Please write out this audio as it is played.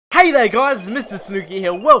Hey there guys, it's MisterTanooki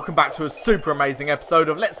here. Welcome back to a super amazing episode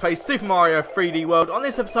of Let's Play Super Mario 3D World. On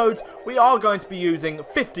this episode, we are going to be using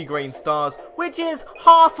 50 green stars, which is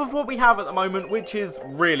half of what we have at the moment, which is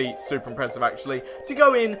really super impressive actually, to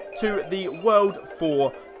go into the World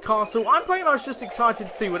 4 castle. I'm pretty much just excited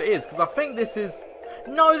to see what it is, because I think this is...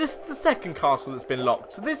 No, this is the second castle that's been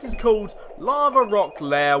locked. So this is called Lava Rock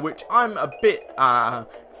Lair, which I'm a bit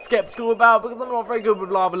skeptical about because I'm not very good with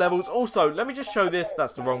lava levels. Also, let me just show this.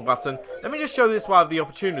 That's the wrong button. Let me just show this while I have the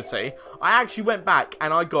opportunity. I actually went back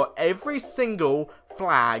and I got every single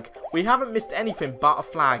flag. We haven't missed anything but a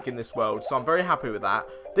flag in this world, so I'm very happy with that.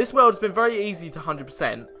 This world has been very easy to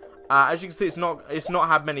 100%. As you can see, it's not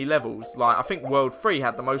had many levels. Like, I think World 3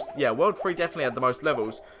 had the most. Yeah, World 3 definitely had the most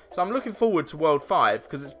levels. So I'm looking forward to World 5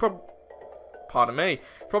 because it's probably going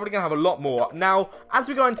to have a lot more. Now, as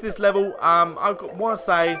we go into this level, I want to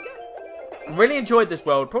say, I really enjoyed this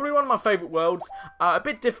world. Probably one of my favourite worlds. A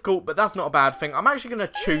bit difficult, but that's not a bad thing. I'm actually going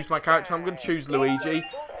to choose my character. I'm going to choose Luigi,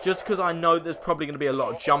 just because I know there's probably going to be a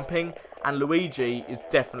lot of jumping, and Luigi is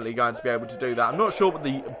definitely going to be able to do that. I'm not sure what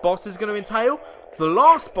the boss is going to entail. The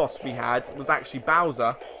last boss we had was actually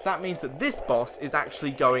Bowser, so that means that this boss is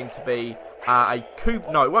actually going to be a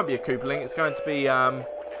Koop. No, it won't be a Koopaling. It's going to be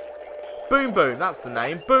Boom Boom. That's the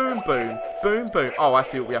name. Boom Boom. Boom Boom. Oh, I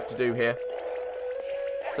see what we have to do here.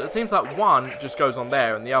 So it seems like one just goes on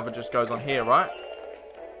there and the other just goes on here, right?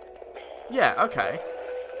 Yeah, okay.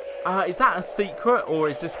 Is that a secret, or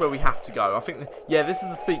is this where we have to go? I think, yeah, this is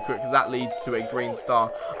the secret, because that leads to a green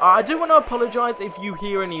star. I do want to apologise if you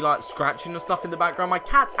hear any, like, scratching and stuff in the background. My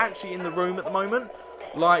cat's actually in the room at the moment.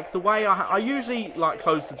 Like, the way I usually, like,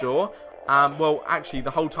 close the door. Well, actually,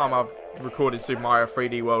 the whole time I've recorded Super Mario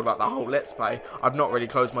 3D World, like, the whole Let's Play, I've not really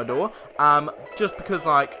closed my door. Just because,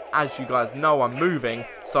 like, as you guys know, I'm moving.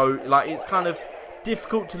 So, like, it's kind of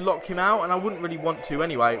difficult to lock him out, and I wouldn't really want to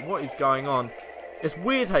anyway. What is going on? It's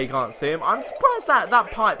weird how you can't see him. I'm surprised that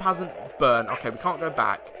that pipe hasn't burned. Okay, we can't go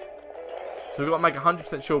back. So we've got to make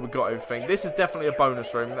 100% sure we've got everything. This is definitely a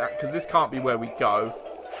bonus room, because this can't be where we go.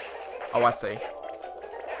 Oh, I see.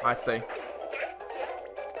 I see.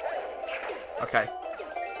 Okay.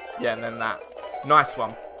 Yeah, and then that. Nice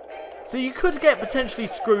one. So you could get potentially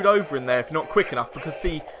screwed over in there if not quick enough, because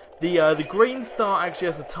the green star actually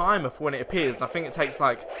has a timer for when it appears, and I think it takes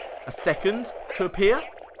like a second to appear.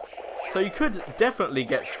 So you could definitely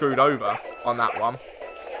get screwed over on that one.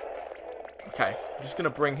 Okay, I'm just going to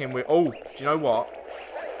bring him with... Oh, do you know what?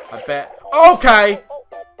 I bet... Okay!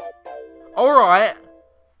 Alright.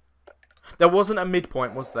 There wasn't a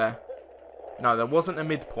midpoint, was there? No, there wasn't a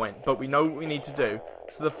midpoint, but we know what we need to do.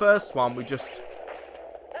 So the first one, we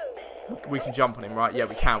can jump on him, right? Yeah,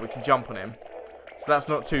 we can. We can jump on him. So that's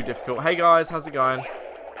not too difficult. Hey guys, how's it going?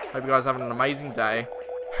 Hope you guys are having an amazing day.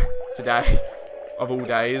 Today, of all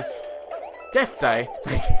days. Death Day,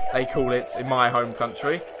 they call it in my home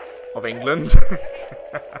country of England.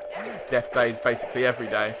 Death Day is basically every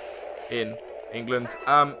day in England.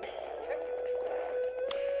 I've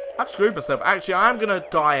screwed myself. Actually, I am going to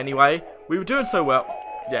die anyway. We were doing so well.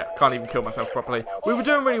 Yeah, can't even kill myself properly. We were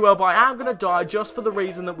doing really well, but I am going to die just for the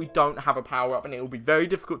reason that we don't have a power-up, and it will be very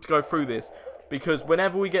difficult to go through this. Because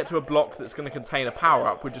whenever we get to a block that's going to contain a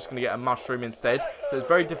power-up, we're just going to get a mushroom instead. So it's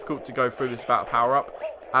very difficult to go through this without a power-up.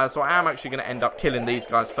 So I am actually going to end up killing these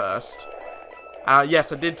guys first.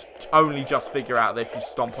 Yes, I did only just figure out that if you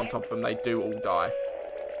stomp on top of them, they do all die.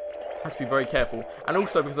 Have to be very careful. And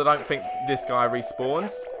also because I don't think this guy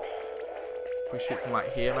respawns. If we shoot from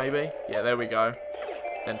like here, maybe. Yeah, there we go.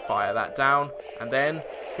 Then fire that down. And then,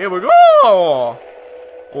 here we go!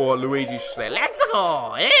 Or Luigi should say, let's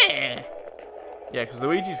go! Yeah! Yeah, because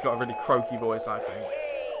Luigi's got a really croaky voice, I think.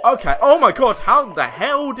 Okay. Oh my god, how the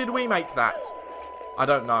hell did we make that? I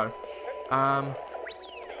don't know.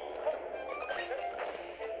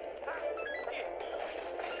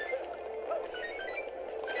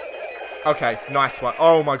 Okay, nice one.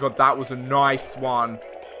 Oh my god, that was a nice one.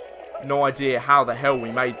 No idea how the hell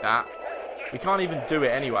we made that. We can't even do it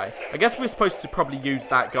anyway. I guess we're supposed to probably use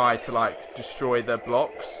that guy to, like, destroy the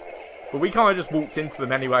blocks. But we kind of just walked into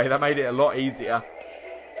them anyway. That made it a lot easier.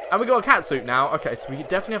 And we got a cat suit now. Okay, so we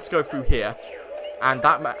definitely have to go through here. And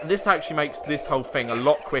this actually makes this whole thing a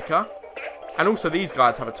lot quicker. And also these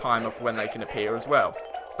guys have a timer for when they can appear as well.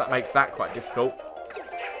 So that makes that quite difficult.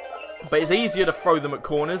 But it's easier to throw them at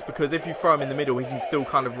corners, because if you throw him in the middle, he can still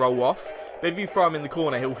kind of roll off. But if you throw him in the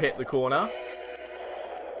corner, he'll hit the corner.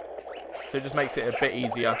 So it just makes it a bit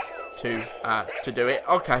easier to do it.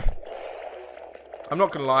 Okay. I'm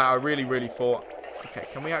not going to lie, I really, really thought... Okay,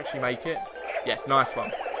 can we actually make it? Yes, nice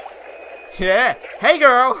one. Yeah! Hey,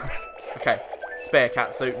 girl! Okay. Spare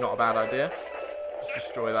cat suit, not a bad idea. Let's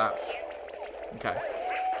destroy that. Okay.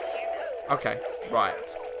 Okay,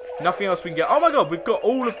 right. Nothing else we can get. Oh my god, we've got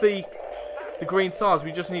all of the green stars.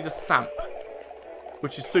 We just need a stamp.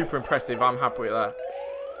 Which is super impressive. I'm happy with that.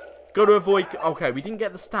 Got to avoid... Okay, we didn't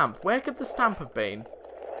get the stamp. Where could the stamp have been?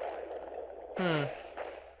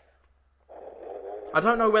 I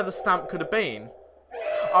don't know where the stamp could have been.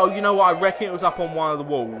 Oh, you know what? I reckon it was up on one of the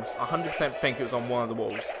walls. I 100% think it was on one of the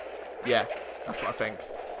walls. Yeah, that's what I think.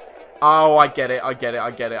 Oh, I get it. I get it. I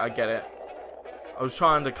get it. I get it. I was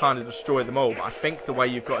trying to kind of destroy them all, but I think the way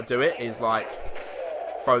you've got to do it is, like,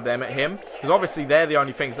 throw them at him. Because obviously they're the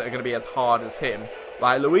only things that are going to be as hard as him.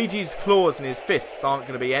 Like, Luigi's claws and his fists aren't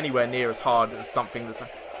going to be anywhere near as hard as something that's...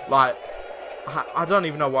 Like, I don't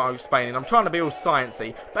even know what I'm explaining. I'm trying to be all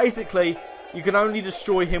sciencey. Basically, you can only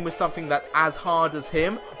destroy him with something that's as hard as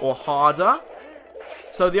him or harder.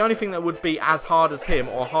 So the only thing that would be as hard as him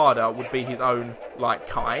or harder would be his own, like,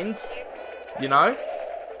 kind. You know?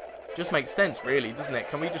 Just makes sense, really, doesn't it?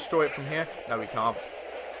 Can we destroy it from here? No, we can't.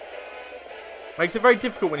 Makes it very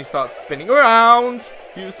difficult when he starts spinning around.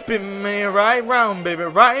 You spin me right round, baby,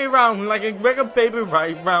 right round, like a record, baby,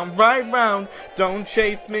 right round. Don't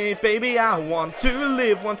chase me, baby, I want to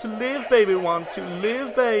live, baby, want to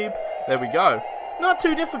live, babe. There we go. Not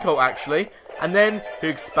too difficult, actually. And then he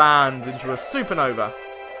expands into a supernova.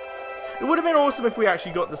 It would have been awesome if we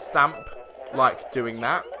actually got the stamp, like, doing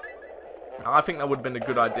that. I think that would have been a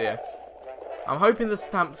good idea. I'm hoping the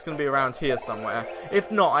stamp's going to be around here somewhere.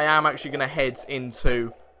 If not, I am actually going to head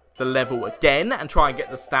into the level again and try and get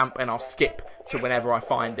the stamp, and I'll skip to whenever I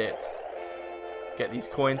find it. Get these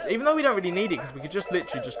coins, even though we don't really need it because we could just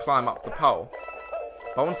literally just climb up the pole.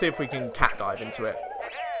 But I want to see if we can cat dive into it.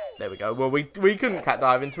 There we go. Well, we couldn't cat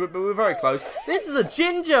dive into it, but we were very close. This is a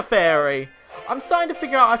ginger fairy. I'm starting to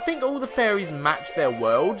figure out, I think all the fairies match their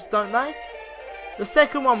worlds, don't they? The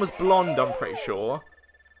second one was blonde, I'm pretty sure.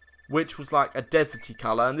 Which was like a deserty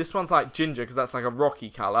colour. And this one's like ginger because that's like a rocky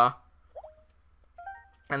colour.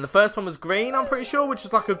 And the first one was green, I'm pretty sure, which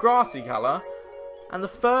is like a grassy colour. And the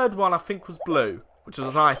third one I think was blue, which was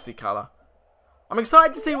an icy colour. I'm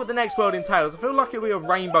excited to see what the next world entails. I feel like it'll be a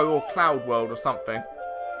rainbow or cloud world or something.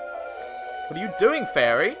 What are you doing,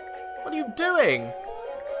 fairy? What are you doing?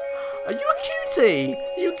 Are you a cutie?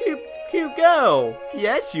 Are you a cute girl?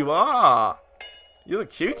 Yes, you are. You're the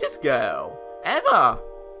cutest girl ever.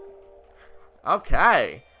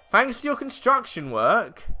 Okay. Thanks for your construction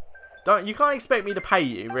work. You can't expect me to pay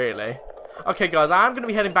you, really. Okay, guys, I am going to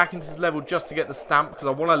be heading back into this level just to get the stamp because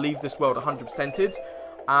I want to leave this world 100%ed.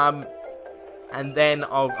 And then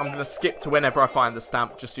I'm going to skip to whenever I find the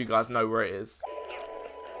stamp, just so you guys know where it is.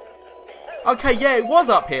 Okay, yeah, it was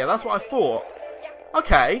up here. That's what I thought.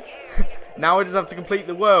 Okay. Now I just have to complete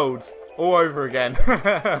the world all over again.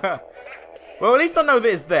 Well, at least I know that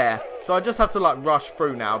it's there. So I just have to, like, rush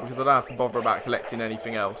through now because I don't have to bother about collecting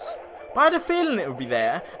anything else. But I had a feeling it would be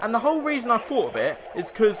there. And the whole reason I thought of it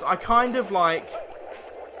is because I kind of, like...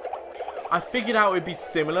 I figured out it would be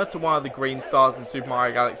similar to one of the green stars in Super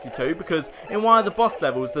Mario Galaxy 2. Because in one of the boss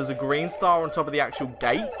levels, there's a green star on top of the actual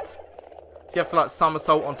gate. So you have to, like,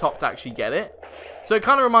 somersault on top to actually get it. So it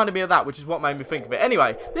kind of reminded me of that, which is what made me think of it.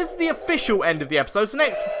 Anyway, this is the official end of the episode. So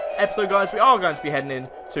next episode, guys, we are going to be heading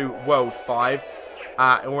into World 5.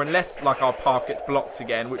 Or unless, like, our path gets blocked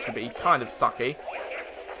again, which would be kind of sucky.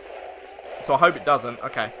 So I hope it doesn't.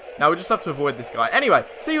 Okay. Now we just have to avoid this guy. Anyway,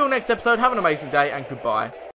 see you all next episode. Have an amazing day, and goodbye.